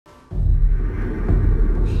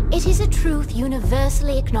It is a truth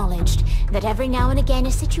universally acknowledged that every now and again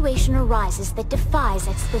a situation arises that defies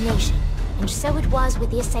explanation. And so it was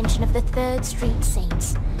with the ascension of the 3rd Street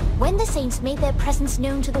Saints. When the Saints made their presence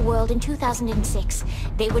known to the world in 2006,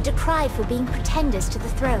 they were decried for being pretenders to the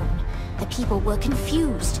throne. The people were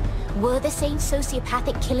confused. Were the Saints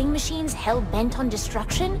sociopathic killing machines hell-bent on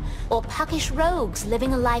destruction? Or puckish rogues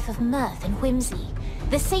living a life of mirth and whimsy?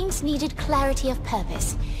 The Saints needed clarity of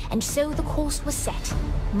purpose, and so the course was set.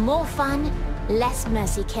 More fun, less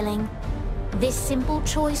mercy killing. This simple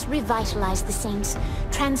choice revitalized the Saints,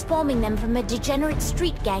 transforming them from a degenerate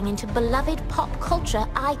street gang into beloved pop culture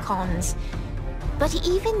icons. But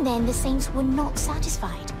even then, the Saints were not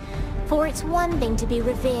satisfied. For it's one thing to be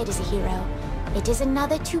revered as a hero. It is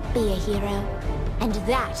another to be a hero. And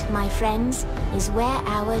that, my friends, is where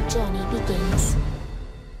our journey begins.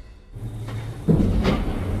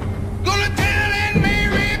 Gonna tell Aunt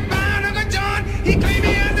Mary about Uncle John. He claimed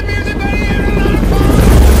he had the music, but he had a lot of fun.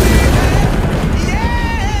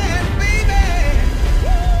 Yeah, baby.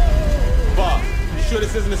 Boss, you sure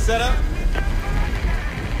this isn't a setup?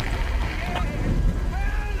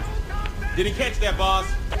 Did he catch that, boss?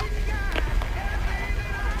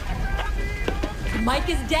 Mike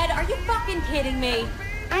is dead. Are you fucking kidding me?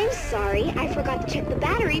 I'm sorry, I forgot to check the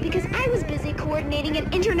battery because I was busy coordinating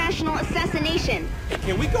an international assassination. Hey,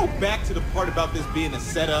 can we go back to the part about this being a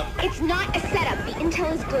setup? It's not a setup. The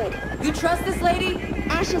intel is good. You trust this lady?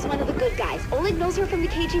 Asha's one of the good guys. Oleg knows her from the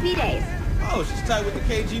KGB days. Oh, she's tight with the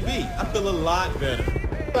KGB. I feel a lot better.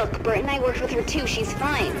 Look, Bert and I worked with her too. She's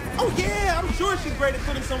fine. Oh yeah, I'm sure she's great at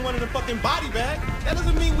putting someone in a fucking body bag. That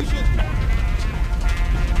doesn't mean we should...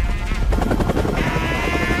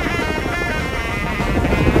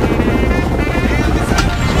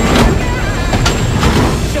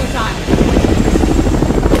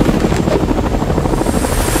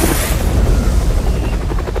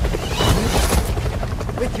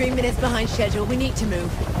 We're 3 minutes behind schedule. We need to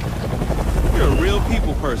move. You're a real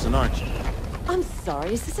people person, aren't you? I'm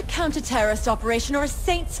sorry, is this a counter-terrorist operation or a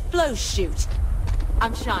Saints flow shoot?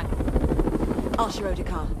 I'm Sean. Asha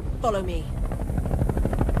Odekar. Follow me.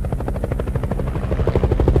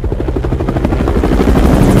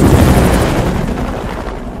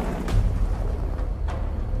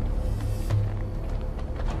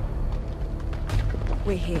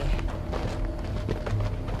 We're here.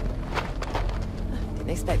 Didn't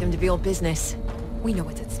expect them to be all business. We know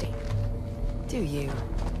what's at stake. Do you?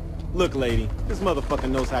 Look, lady, this motherfucker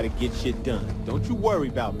knows how to get shit done. Don't you worry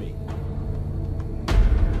about me.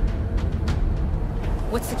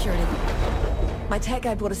 What's security? My tech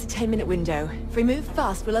guy brought us a 10-minute window. If we move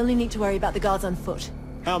fast, we'll only need to worry about the guards on foot.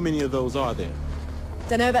 How many of those are there?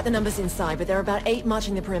 Don't know about the numbers inside, but there are about 8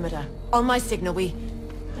 marching the perimeter. On my signal, we...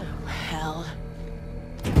 Oh, hell.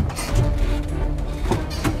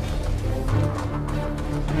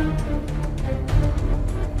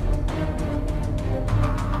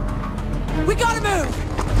 We gotta move!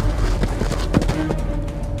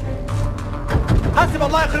 حسب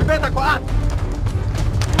الله يخرب بيتك وقعت.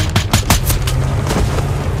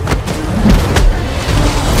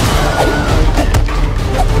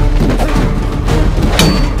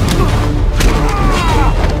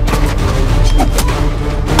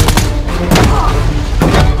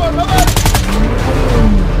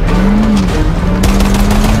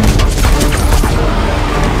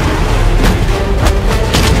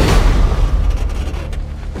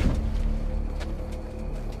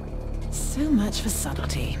 For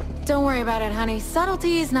subtlety. Don't worry about it, honey.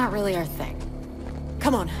 Subtlety is not really our thing.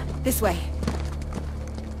 Come on, this way.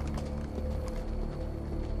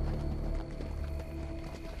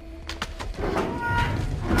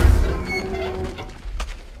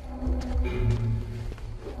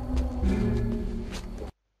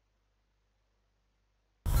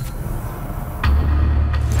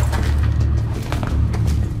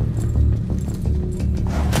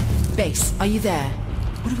 Base, are you there?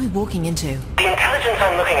 What are we walking into? The intelligence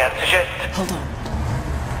I'm looking at suggests... Hold on.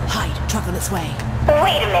 Hide. Truck on its way.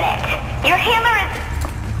 Wait a minute. Your handler is...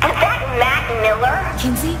 Is that Matt Miller?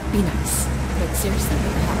 Kinsey, be nice. But seriously,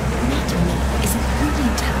 Matt Miller is a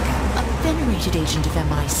brilliant hacker, a venerated agent of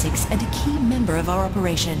MI6, and a key member of our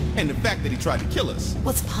operation. And the fact that he tried to kill us.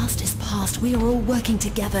 What's past is past. We are all working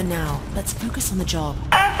together now. Let's focus on the job.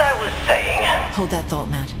 As I was saying... Hold that thought,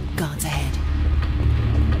 Matt. Guards ahead.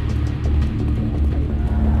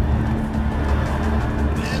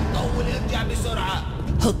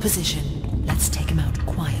 Hold position. Let's take him out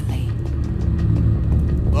quietly.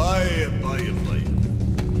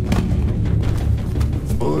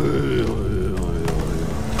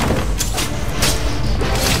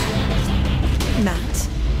 Matt,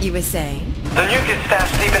 You were saying? The nuke is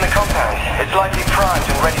stashed deep in the compound. It's likely primed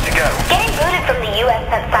and ready to go. Getting booted from the U.S.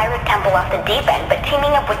 sent Cyrus Temple off the deep end, but teaming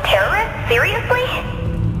up with terrorists? Seriously?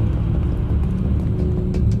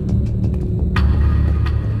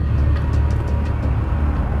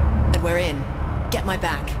 And we're in. Get my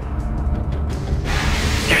back.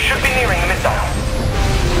 You should be nearing the missile.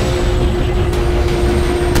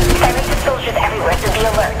 Cyrus has soldiers everywhere, so be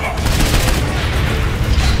alert.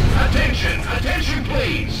 Attention! Attention,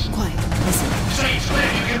 please! Quiet. Listen. Saints, man,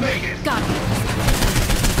 you can make it! Got it.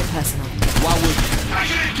 Keep it personal. Why would you? I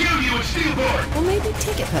should have killed you at Steelport! Or maybe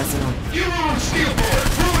take it personal. You ruined Steelport!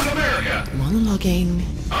 Ruined America! Monologuing.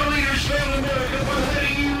 Our leaders failed America by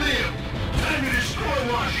letting you live! Time to destroy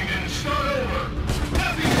Washington and start over!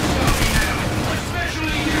 Nothing can stop me now!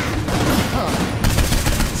 Especially you!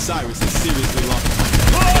 Cyrus is seriously lost.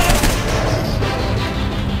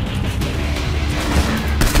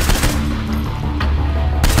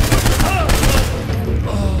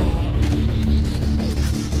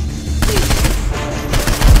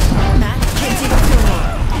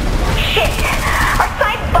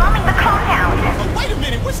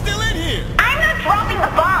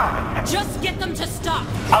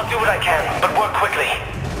 I'll do what I can, but work quickly.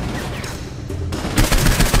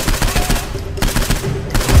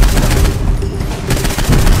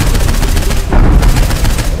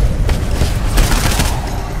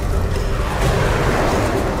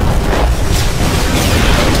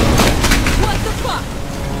 What the fuck?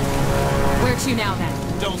 Where to now, then?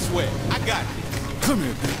 Don't sweat. I got this. Come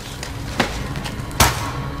here, bitch.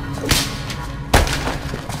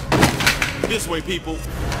 This way, people.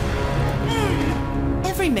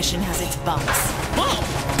 Every mission has its bumps. Bump?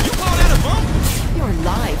 You call that a bump? You're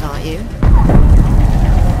alive, aren't you?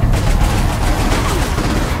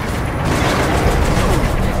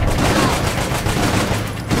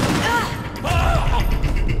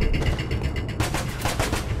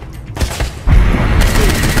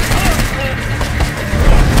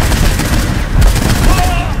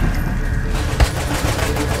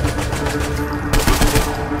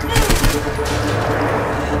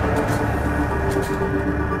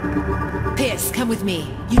 Come with me.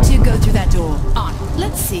 You two go through that door. On.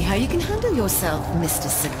 Let's see how you can handle yourself, Mr.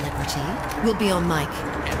 Celebrity. We'll be on mic.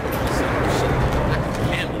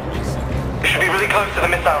 You should be really close to the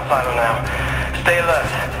missile silo now. Stay alert.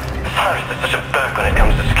 Cyrus is such a berg when it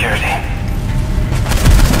comes to security.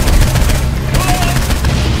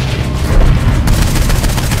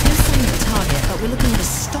 No sign of a target, but we're looking at a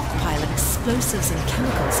stockpile of explosives and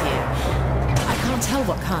chemicals here. I can't tell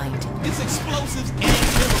what kind. It's explosives and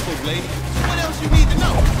chemicals, lady. What else you need to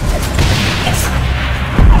know?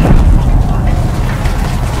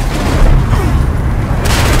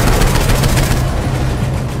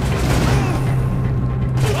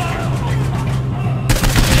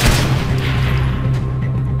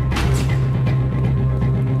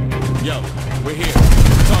 Yo, we're here.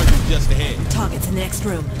 Target's just ahead. Target's in the next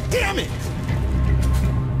room. Damn it!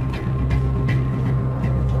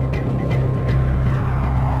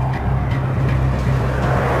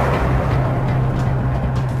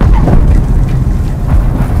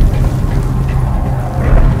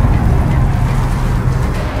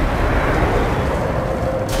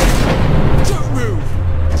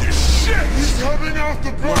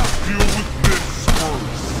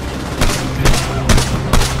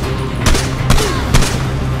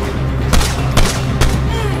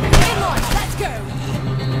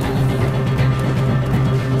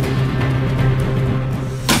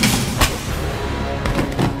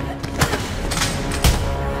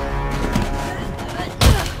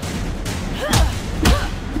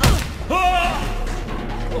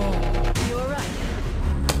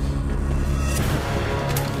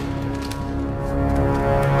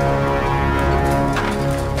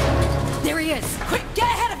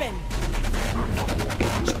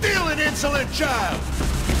 Insolent child!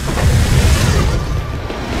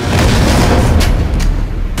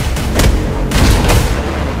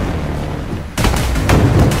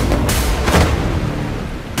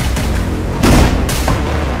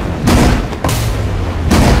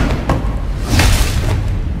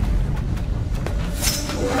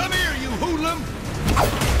 Come here, you hoodlum!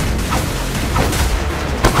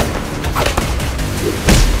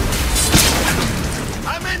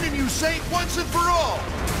 I'm ending you, Saint, once and for all!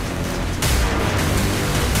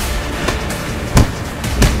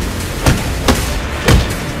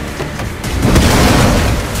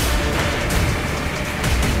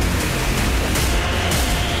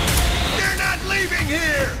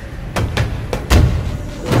 Here!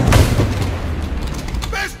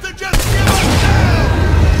 Best to just give up now!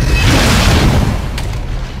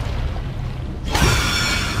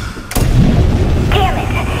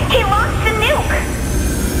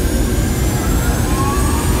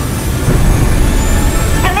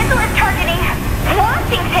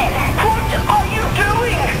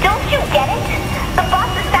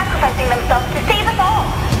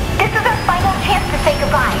 chance to say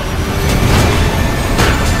goodbye.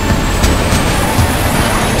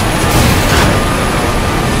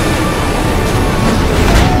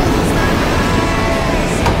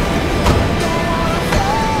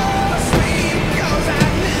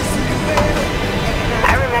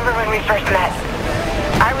 I remember when we first met.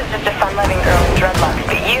 I was just a fun-loving girl with dreadlocks,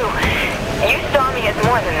 but you saw me as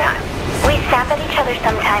more than that. We snap at each other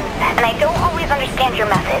sometimes, and I don't always understand your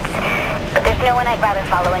methods, but there's no one I'd rather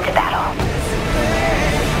follow into battle.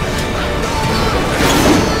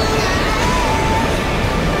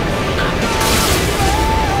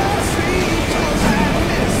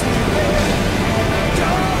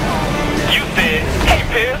 You said, hey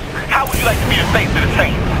Pierce, how would you like to be the face of the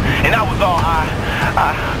Saints? And I was all,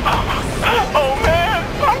 oh man,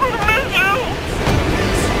 I'm gonna miss you.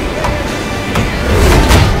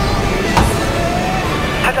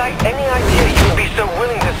 Had I any idea you would be so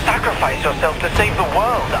willing to sacrifice yourself to save the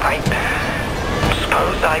world, I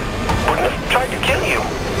suppose I wouldn't have tried to kill you.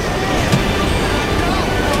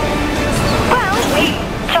 Well, we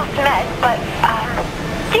just met, but,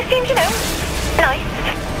 you seem to know.